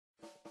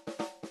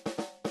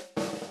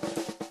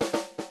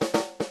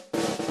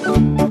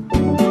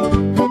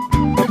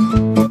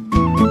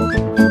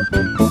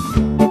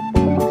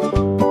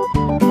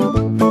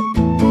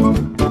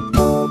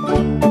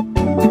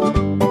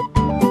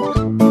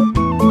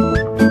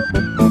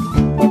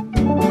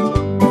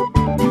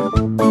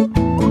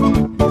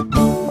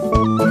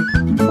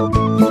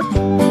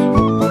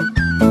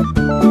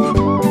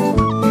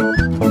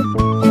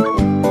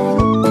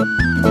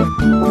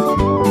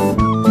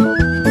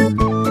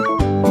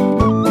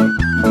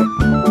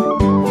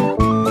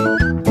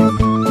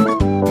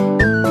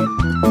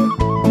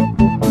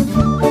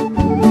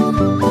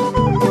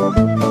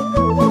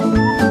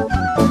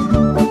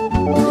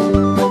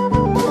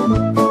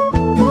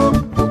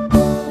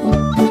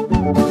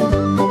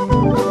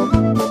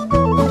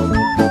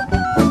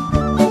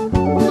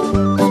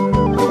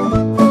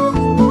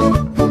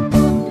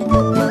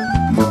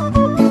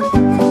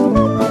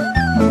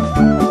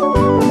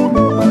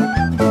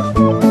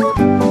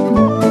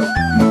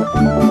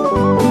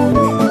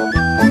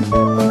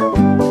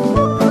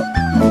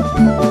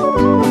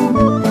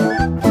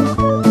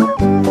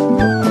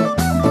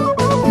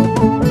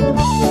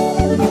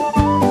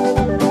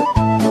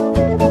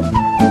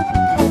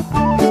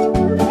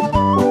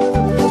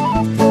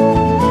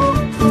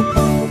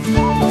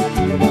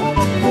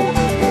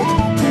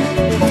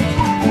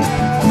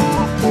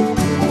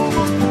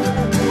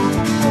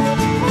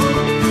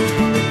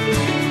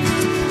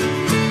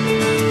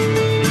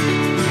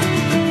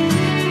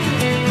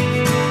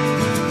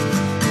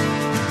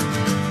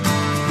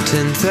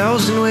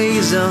10,000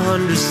 ways,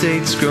 100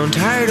 states, grown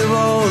tired of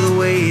all the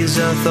ways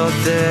I thought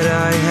that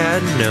I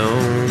had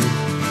known.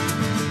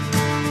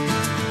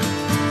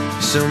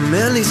 So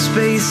many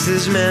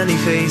spaces, many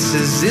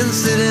faces,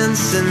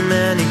 incidents in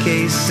many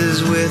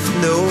cases with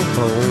no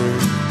home.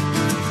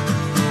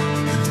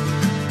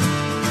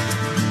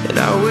 And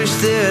I wish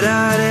that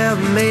I'd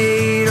have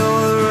made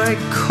all the right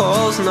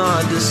calls,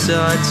 not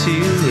decide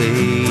too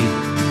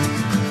late.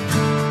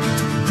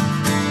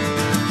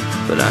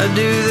 But I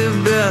do the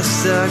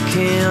best I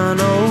can,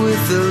 all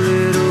with the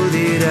little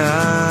that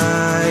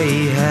I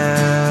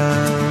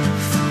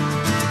have.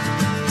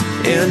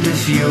 And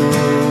if you're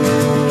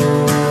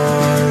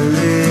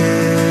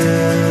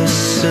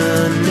listening,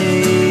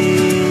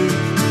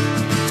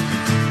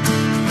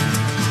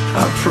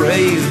 I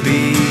pray you've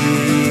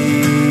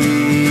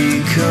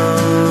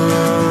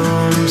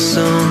become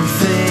something.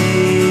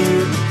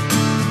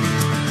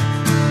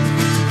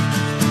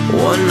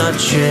 One not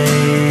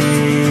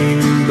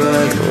chained,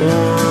 but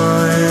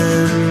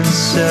one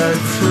set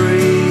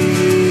free.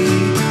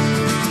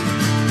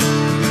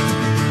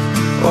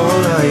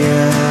 All I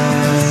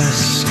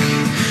ask,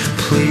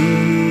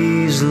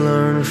 please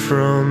learn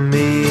from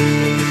me.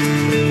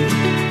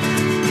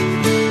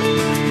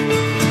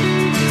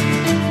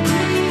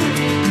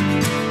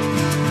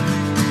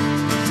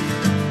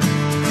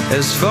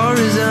 As far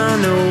as I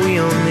know, we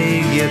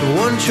only get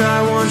one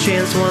try, one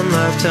chance, one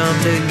lifetime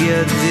to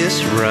get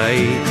this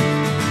right.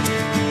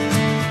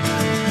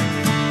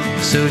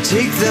 So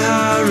take the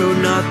high road,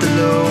 not the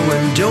low,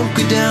 and don't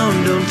go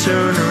down, don't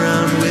turn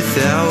around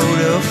without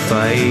a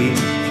fight.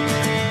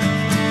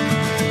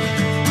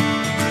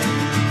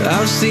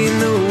 I've seen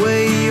the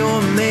way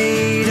you're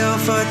made, I'll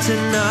fight to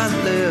not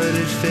let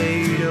it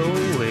fade away.